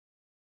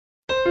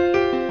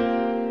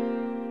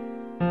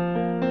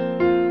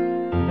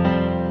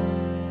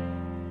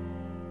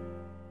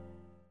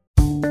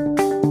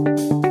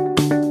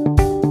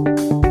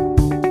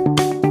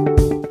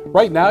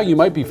Right now, you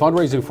might be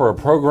fundraising for a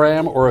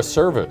program or a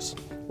service.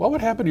 What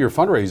would happen to your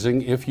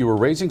fundraising if you were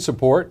raising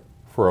support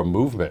for a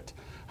movement?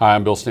 Hi,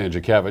 I'm Bill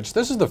Stanczykiewicz.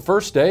 This is the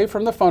first day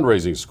from the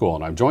Fundraising School,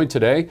 and I'm joined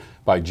today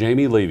by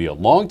Jamie Levy, a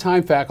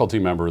longtime faculty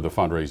member of the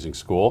Fundraising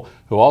School,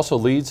 who also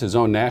leads his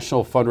own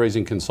national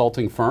fundraising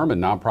consulting firm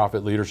and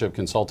nonprofit leadership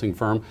consulting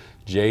firm,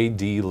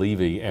 J.D.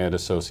 Levy and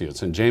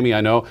Associates. And Jamie,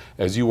 I know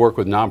as you work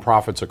with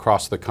nonprofits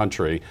across the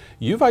country,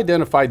 you've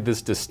identified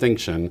this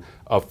distinction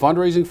of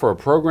fundraising for a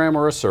program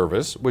or a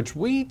service, which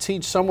we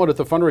teach somewhat at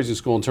the Fundraising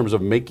School in terms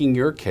of making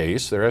your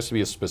case. There has to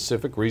be a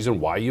specific reason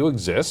why you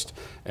exist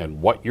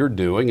and what you're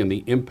doing and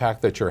the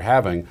impact that you're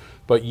having.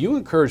 But you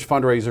encourage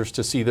fundraisers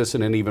to see this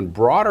in an even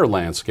broader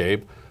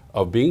landscape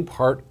of being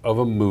part of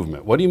a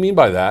movement. What do you mean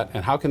by that,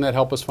 and how can that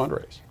help us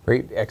fundraise?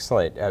 Great,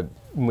 excellent.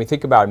 When we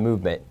think about a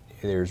movement,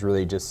 there's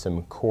really just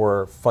some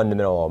core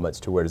fundamental elements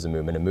to what is a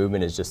movement. A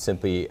movement is just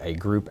simply a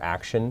group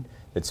action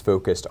that's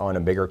focused on a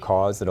bigger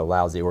cause that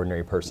allows the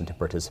ordinary person to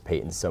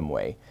participate in some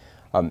way.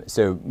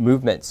 So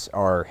movements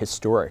are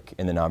historic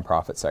in the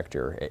nonprofit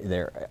sector.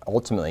 They're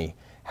ultimately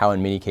how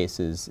in many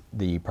cases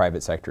the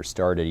private sector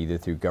started, either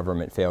through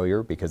government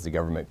failure because the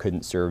government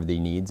couldn't serve the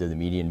needs of the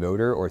median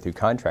voter, or through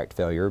contract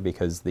failure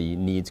because the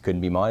needs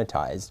couldn't be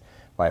monetized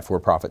by a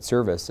for-profit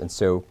service. And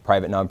so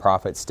private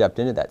nonprofits stepped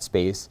into that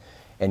space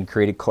and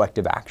created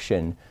collective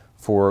action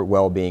for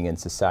well-being in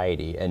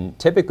society. And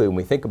typically when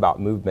we think about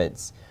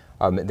movements,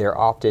 they're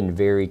often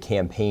very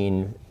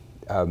campaign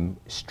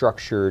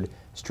structured,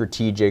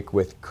 strategic,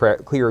 with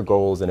clear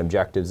goals and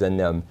objectives in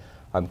them.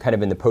 Kind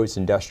of in the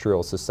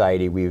post-industrial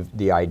society,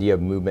 the idea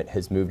of movement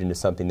has moved into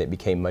something that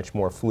became much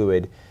more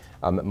fluid,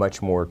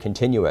 much more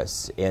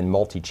continuous and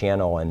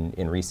multi-channel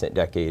in recent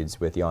decades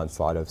with the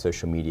onslaught of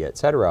social media, et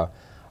cetera,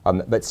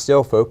 but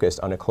still focused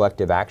on a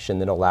collective action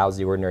that allows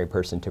the ordinary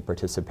person to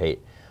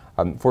participate.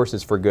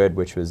 Forces for Good,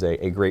 which was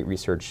a great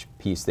research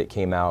piece that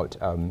came out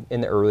in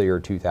the earlier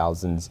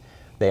 2000s,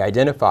 they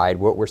identified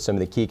what were some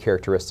of the key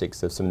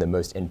characteristics of some of the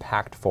most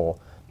impactful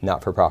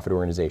not-for-profit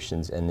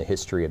organizations in the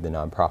history of the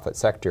nonprofit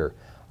sector,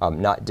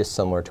 not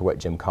dissimilar to what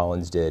Jim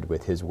Collins did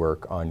with his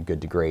work on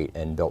Good to Great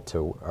and Built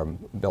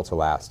to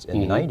Last in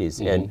the 90s.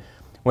 And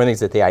one of the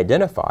things that they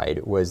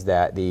identified was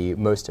that the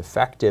most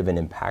effective and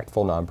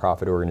impactful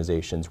nonprofit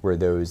organizations were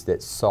those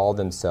that saw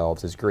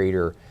themselves as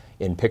greater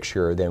in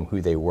picture than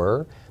who they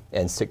were,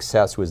 and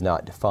success was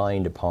not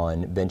defined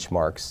upon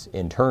benchmarks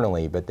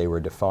internally, but they were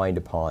defined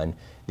upon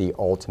the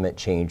ultimate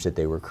change that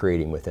they were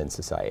creating within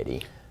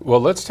society. Well,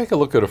 let's take a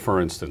look at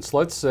for instance.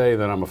 Let's say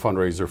that I'm a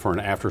fundraiser for an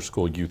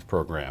after-school youth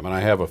program, and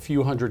I have a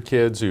few hundred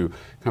kids who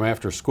come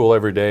after school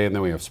every day, and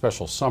then we have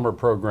special summer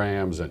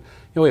programs, and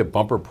we have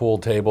bumper pool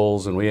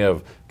tables, and we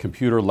have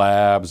computer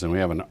labs, and we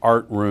have an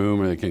art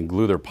room, and they can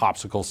glue their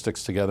popsicle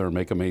sticks together and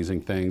make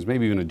amazing things,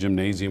 maybe even a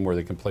gymnasium where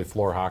they can play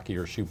floor hockey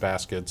or shoot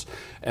baskets.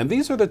 And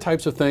these are the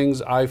types of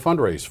things I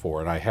fundraise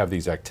for, and I have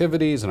these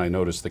activities, and I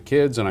notice the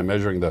kids, and I'm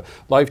measuring the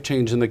life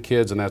change in the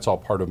kids, and that's all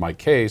part of my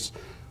case.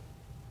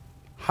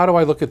 How do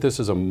I look at this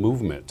as a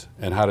movement,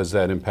 and how does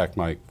that impact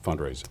my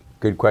fundraising?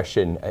 Good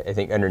question. I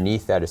think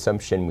underneath that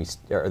assumption,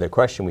 or the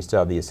question, we still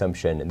have the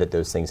assumption that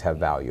those things have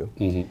value.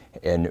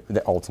 And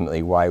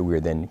ultimately why we're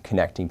then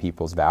connecting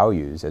people's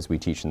values, as we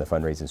teach in the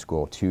Fundraising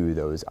School, to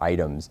those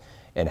items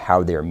and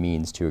how they're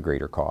means to a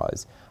greater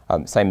cause.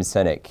 Simon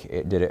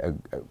Sinek did a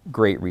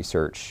great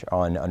research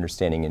on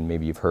understanding, and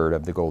maybe you've heard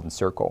of the Golden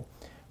Circle,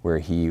 where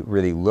he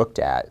really looked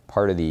at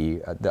part of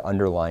the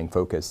underlying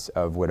focus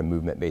of what a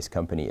movement-based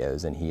company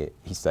is, and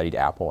he studied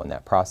Apple in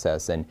that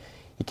process, and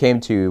he came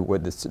to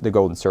what the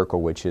Golden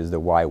Circle, which is the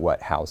why,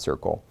 what, how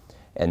circle,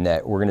 and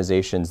that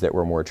organizations that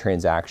were more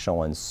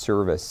transactional and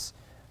service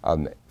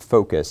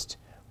focused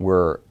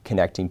were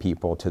connecting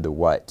people to the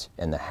what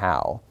and the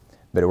how,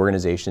 but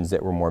organizations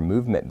that were more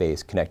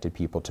movement-based connected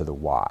people to the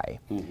why.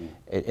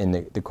 And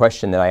the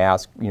question that I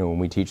ask, when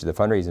we teach at the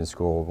Fundraising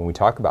School, when we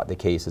talk about the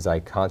case, is I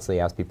constantly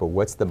ask people,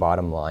 what's the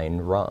bottom line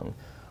rung?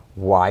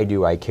 Why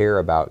do I care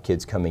about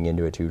kids coming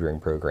into a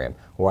tutoring program?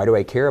 Why do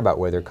I care about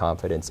whether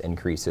confidence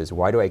increases?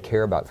 Why do I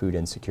care about food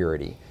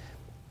insecurity?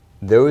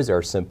 Those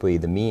are simply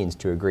the means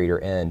to a greater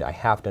end. I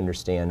have to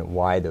understand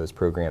why those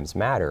programs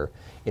matter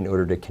in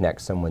order to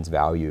connect someone's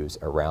values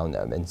around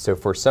them. And so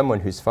for someone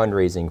who's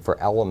fundraising for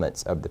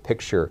elements of the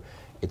picture,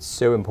 it's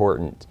so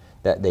important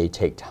that they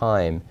take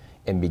time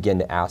and begin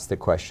to ask the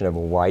question of,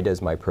 well, why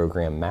does my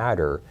program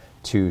matter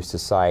to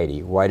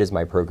society? Why does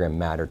my program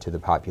matter to the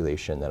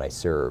population that I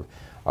serve?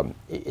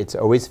 It's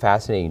always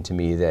fascinating to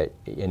me that,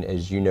 and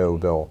as you know,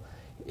 Bill,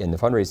 in the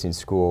Fundraising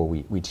School,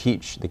 we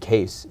teach the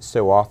case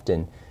so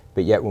often,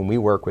 but yet when we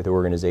work with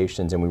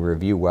organizations and we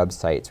review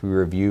websites, we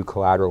review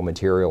collateral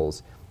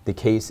materials, the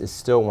case is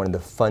still one of the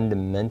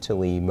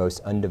fundamentally most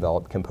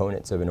undeveloped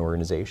components of an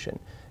organization.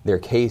 Their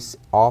case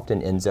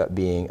often ends up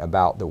being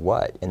about the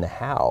what and the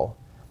how,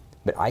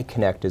 but I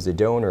connect as a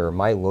donor,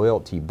 my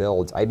loyalty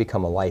builds, I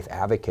become a life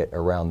advocate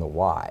around the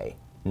why.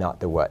 not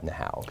the what and the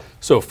how.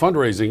 So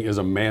fundraising is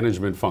a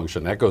management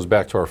function. That goes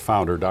back to our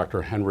founder,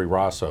 Dr. Henry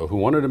Rosso, who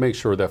wanted to make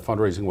sure that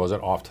fundraising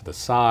wasn't off to the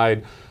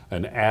side,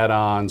 an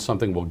add-on,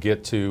 something we'll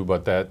get to,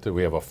 but that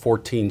we have a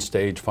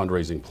 14-stage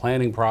fundraising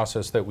planning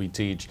process that we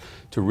teach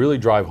to really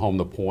drive home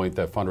the point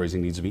that fundraising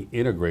needs to be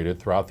integrated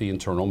throughout the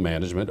internal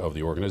management of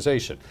the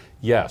organization.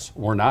 Yes,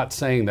 we're not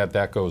saying that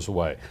that goes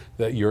away,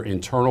 that your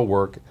internal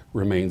work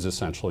remains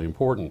essentially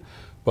important.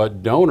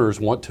 But donors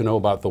want to know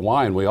about the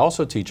why, and we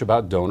also teach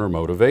about donor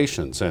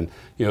motivations. And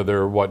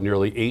there are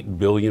nearly 8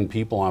 billion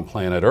people on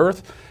planet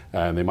Earth,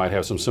 and they might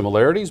have some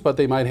similarities, but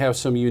they might have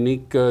some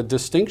unique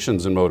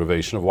distinctions in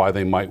motivation of why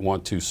they might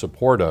want to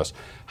support us.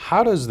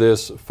 How does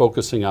this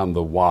focusing on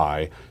the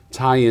why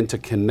tie into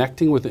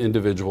connecting with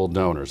individual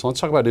donors? Let's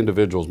talk about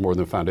individuals more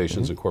than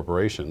foundations and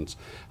corporations.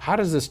 How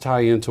does this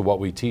tie into what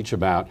we teach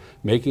about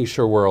making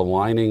sure we're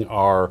aligning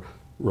our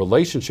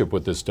relationship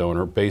with this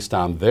donor based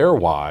on their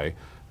why,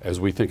 as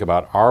we think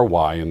about our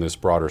why in this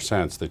broader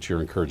sense that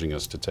you're encouraging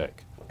us to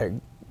take? A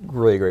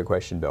really great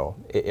question, Bill.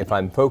 If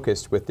I'm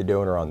focused with the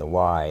donor on the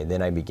why, then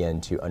I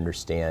begin to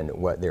understand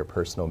what their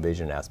personal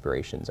vision and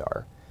aspirations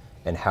are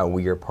and how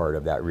we are part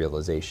of that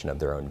realization of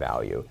their own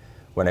value.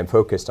 When I'm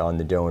focused on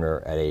the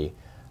donor at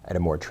a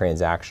more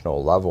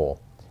transactional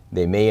level,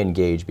 they may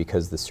engage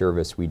because the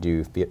service we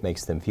do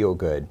makes them feel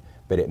good,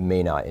 but it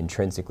may not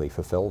intrinsically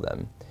fulfill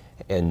them.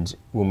 And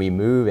when we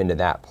move into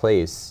that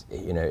place,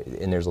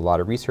 and there's a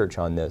lot of research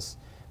on this,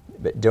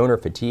 but donor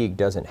fatigue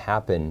doesn't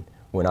happen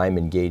when I'm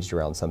engaged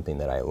around something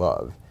that I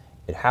love.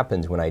 It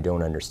happens when I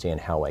don't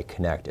understand how I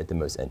connect at the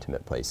most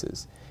intimate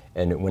places.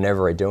 And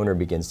whenever a donor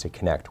begins to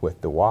connect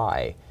with the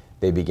why,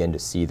 they begin to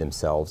see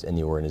themselves in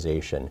the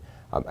organization.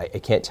 I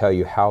can't tell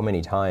you how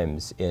many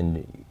times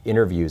in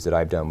interviews that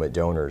I've done with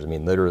donors,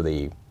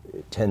 literally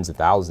tens of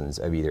thousands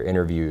of either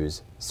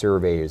interviews,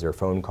 surveys, or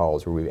phone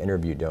calls where we've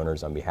interviewed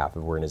donors on behalf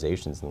of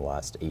organizations in the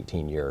last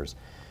 18 years.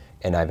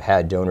 And I've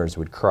had donors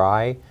would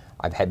cry,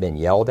 I've been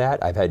yelled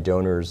at, I've had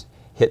donors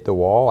hit the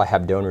wall, I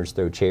have donors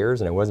throw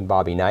chairs, and it wasn't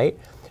Bobby Knight,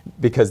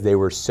 because they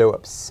were so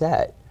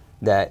upset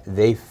that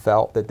they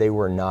felt that they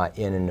were not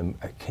in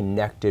a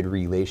connected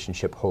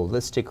relationship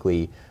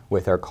holistically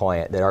with our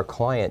client, that our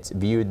clients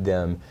viewed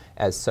them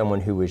as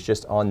someone who was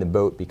just on the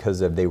boat because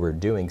they were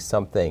doing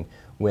something,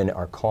 when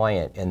our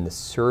client and the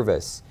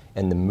service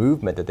and the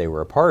movement that they were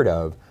a part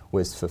of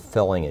was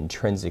fulfilling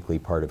intrinsically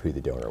part of who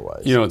the donor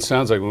was. It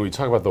sounds like when we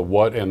talk about the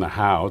what and the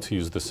how, to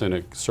use the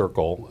cynic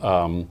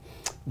circle,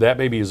 that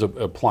maybe is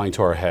applying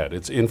to our head.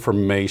 It's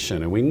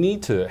information, and we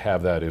need to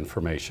have that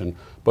information,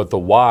 but the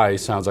why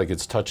sounds like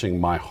it's touching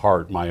my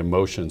heart, my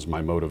emotions,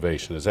 my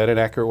motivation. Is that an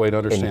accurate way to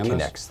understand this? And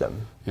connects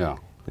them. Yeah.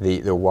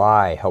 The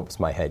why helps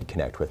my head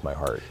connect with my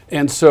heart.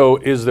 And so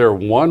is there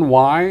one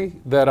why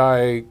that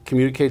I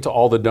communicate to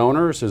all the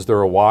donors? Is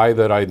there a why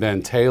that I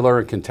then tailor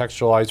and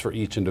contextualize for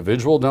each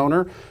individual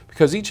donor?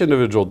 Because each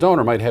individual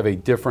donor might have a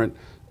different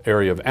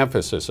area of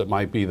emphasis. It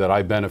might be that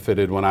I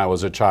benefited when I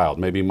was a child.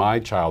 Maybe my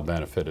child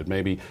benefited.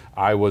 Maybe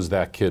I was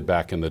that kid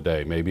back in the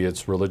day. Maybe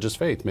it's religious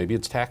faith. Maybe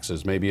it's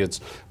taxes. Maybe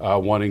it's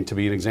wanting to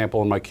be an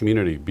example in my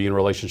community, be in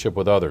relationship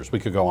with others. We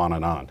could go on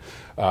and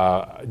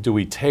on. Do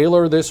we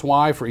tailor this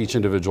why for each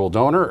individual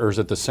donor, or is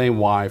it the same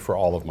why for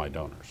all of my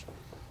donors?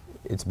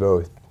 It's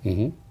both.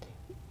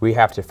 We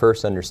have to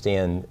first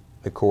understand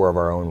the core of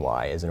our own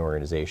why as an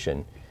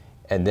organization.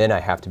 And then I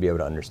have to be able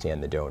to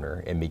understand the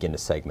donor and begin to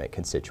segment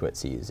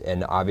constituencies.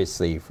 And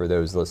obviously, for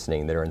those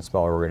listening that are in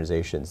smaller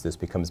organizations, this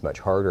becomes much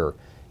harder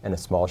in a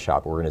small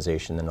shop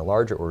organization than a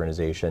larger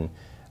organization.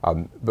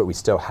 But we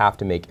still have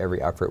to make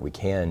every effort we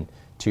can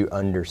to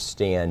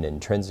understand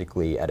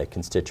intrinsically at a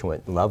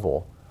constituent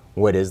level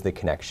what is the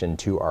connection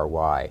to our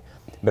why.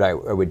 But I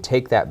would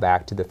take that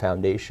back to the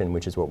foundation,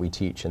 which is what we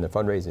teach in the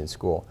fundraising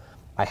school.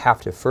 I have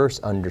to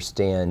first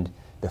understand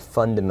the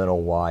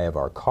fundamental why of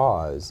our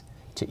cause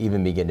to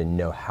even begin to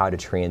know how to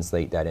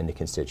translate that into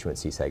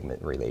constituency segment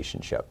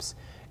relationships.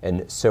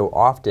 And so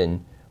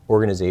often,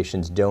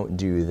 organizations don't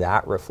do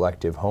that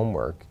reflective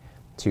homework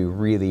to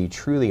really,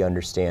 truly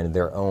understand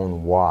their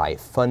own why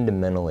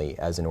fundamentally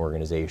as an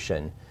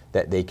organization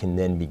that they can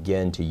then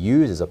begin to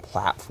use as a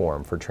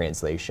platform for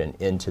translation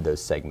into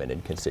those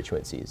segmented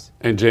constituencies.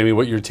 And Jamie,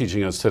 what you're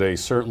teaching us today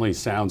certainly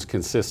sounds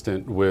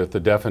consistent with the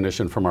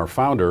definition from our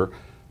founder,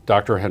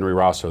 Dr. Henry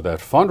Rosso, that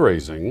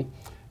fundraising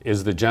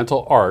is the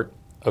gentle art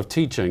of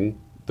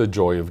teaching the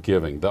joy of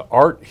giving. The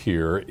art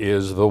here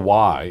is the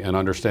why and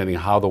understanding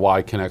how the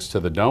why connects to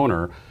the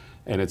donor.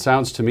 And it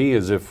sounds to me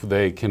as if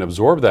they can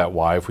absorb that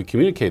why, if we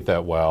communicate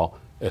that well,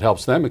 it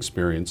helps them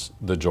experience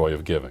the joy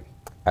of giving.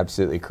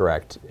 Absolutely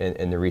correct.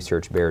 And the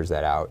research bears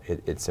that out.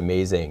 It's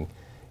amazing.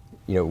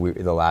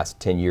 The last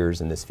 10 years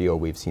in this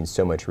field, we've seen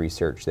so much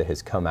research that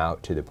has come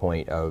out to the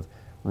point of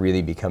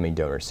really becoming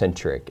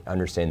donor-centric,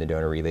 understand the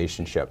donor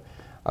relationship,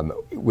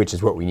 which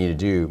is what we need to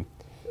do.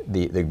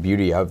 The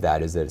beauty of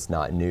that is that it's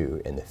not new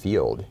in the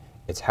field.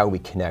 It's how we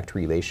connect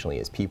relationally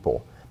as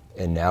people.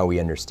 And now we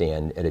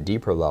understand at a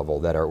deeper level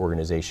that our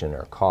organization,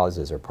 our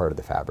causes are part of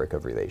the fabric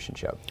of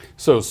relationship.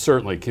 So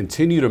certainly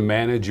continue to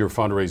manage your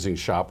fundraising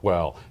shop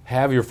well.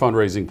 Have your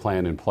fundraising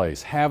plan in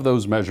place. Have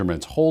those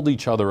measurements. Hold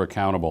each other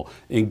accountable.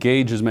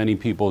 Engage as many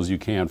people as you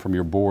can from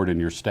your board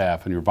and your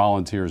staff and your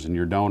volunteers and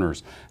your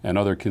donors and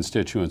other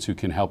constituents who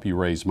can help you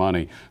raise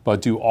money.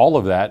 But do all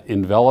of that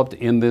enveloped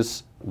in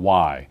this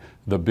why,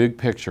 the big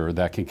picture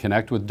that can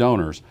connect with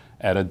donors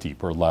at a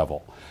deeper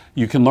level.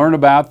 You can learn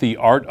about the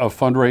art of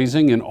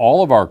fundraising in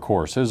all of our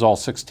courses, all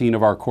 16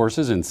 of our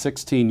courses in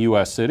 16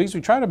 U.S. cities.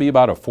 We try to be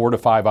about a 4 to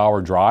 5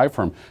 hour drive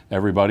from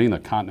everybody in the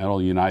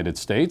continental United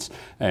States.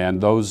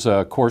 And those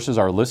courses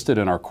are listed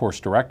in our course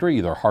directory,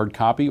 either hard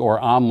copy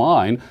or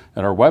online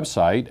at our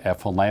website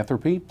at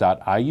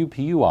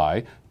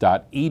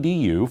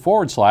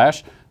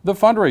philanthropy.iupui.edu/The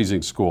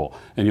Fundraising School.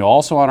 And you'll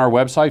also on our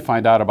website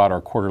find out about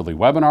our quarterly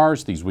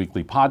webinars, these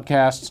weekly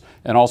podcasts,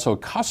 and also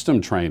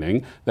custom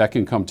training that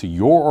can come to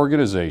your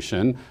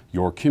organization,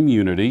 your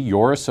community,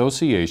 your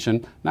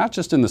association, not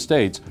just in the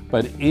States,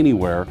 but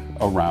anywhere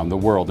around the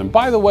world. And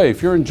by the way,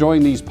 if you're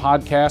enjoying these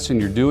podcasts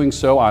and you're doing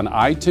so on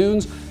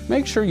iTunes,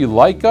 make sure you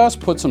like us,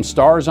 put some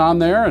stars on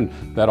there, and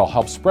that'll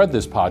help spread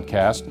this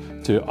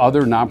podcast to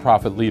other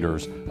nonprofit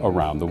leaders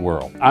around the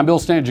world. I'm Bill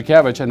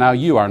Stanczykiewicz, and now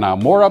you are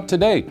more up to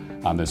date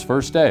on this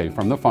first day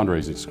from the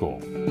Fundraising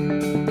School.